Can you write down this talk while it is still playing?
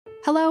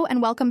Hello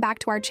and welcome back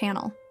to our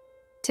channel.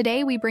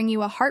 Today we bring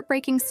you a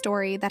heartbreaking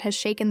story that has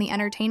shaken the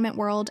entertainment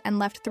world and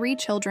left 3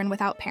 children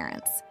without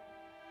parents.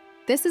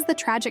 This is the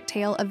tragic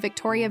tale of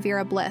Victoria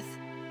Vera Blyth,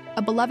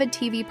 a beloved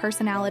TV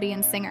personality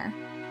and singer,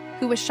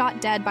 who was shot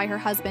dead by her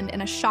husband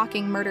in a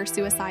shocking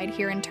murder-suicide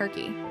here in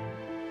Turkey.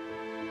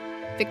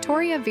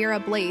 Victoria Vera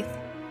Blyth,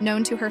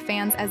 known to her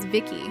fans as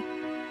Vicky,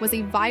 was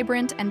a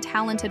vibrant and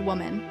talented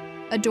woman,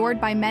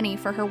 adored by many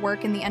for her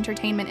work in the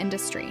entertainment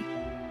industry.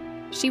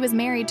 She was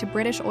married to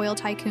British oil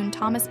tycoon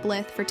Thomas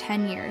Blyth for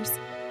 10 years,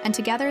 and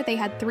together they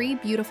had 3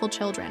 beautiful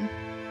children.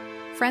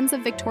 Friends of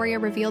Victoria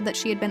revealed that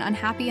she had been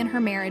unhappy in her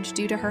marriage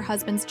due to her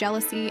husband's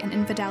jealousy and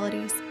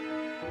infidelities.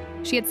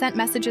 She had sent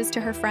messages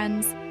to her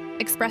friends,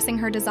 expressing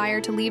her desire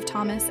to leave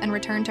Thomas and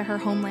return to her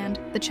homeland,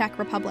 the Czech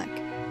Republic.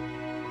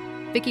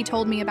 Vicky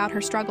told me about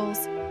her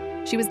struggles.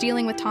 She was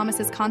dealing with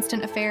Thomas's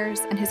constant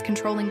affairs and his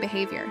controlling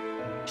behavior.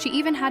 She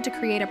even had to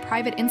create a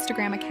private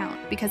Instagram account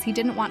because he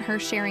didn't want her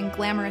sharing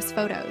glamorous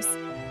photos.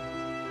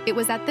 It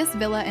was at this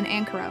villa in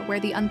Ankara where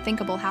the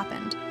unthinkable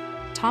happened.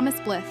 Thomas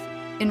Blyth,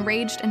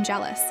 enraged and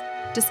jealous,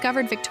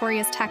 discovered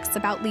Victoria's texts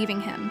about leaving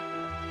him.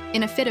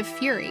 In a fit of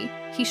fury,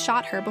 he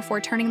shot her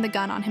before turning the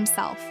gun on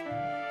himself.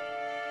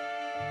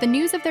 The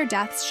news of their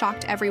deaths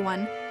shocked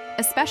everyone,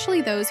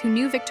 especially those who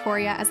knew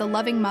Victoria as a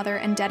loving mother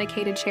and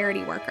dedicated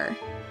charity worker.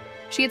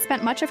 She had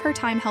spent much of her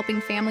time helping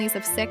families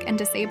of sick and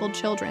disabled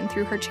children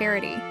through her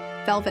charity,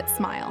 Velvet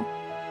Smile.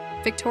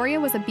 Victoria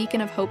was a beacon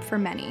of hope for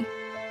many.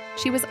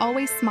 She was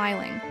always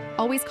smiling,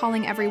 always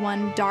calling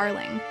everyone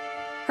darling.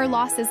 Her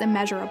loss is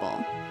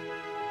immeasurable.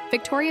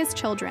 Victoria's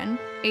children,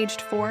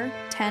 aged 4,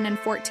 10, and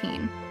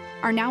 14,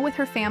 are now with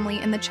her family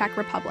in the Czech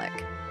Republic.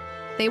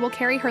 They will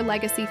carry her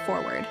legacy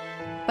forward,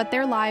 but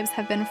their lives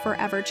have been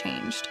forever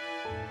changed.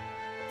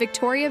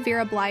 Victoria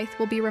Vera Blyth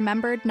will be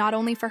remembered not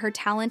only for her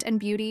talent and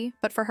beauty,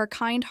 but for her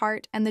kind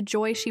heart and the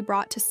joy she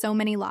brought to so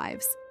many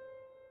lives.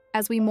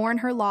 As we mourn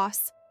her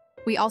loss,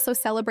 we also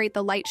celebrate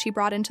the light she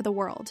brought into the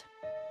world.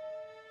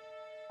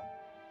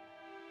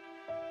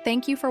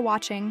 Thank you for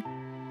watching.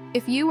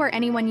 If you or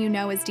anyone you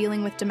know is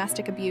dealing with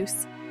domestic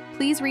abuse,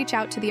 please reach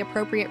out to the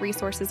appropriate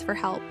resources for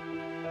help.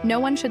 No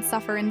one should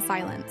suffer in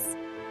silence.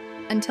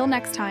 Until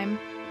next time,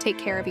 take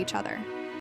care of each other.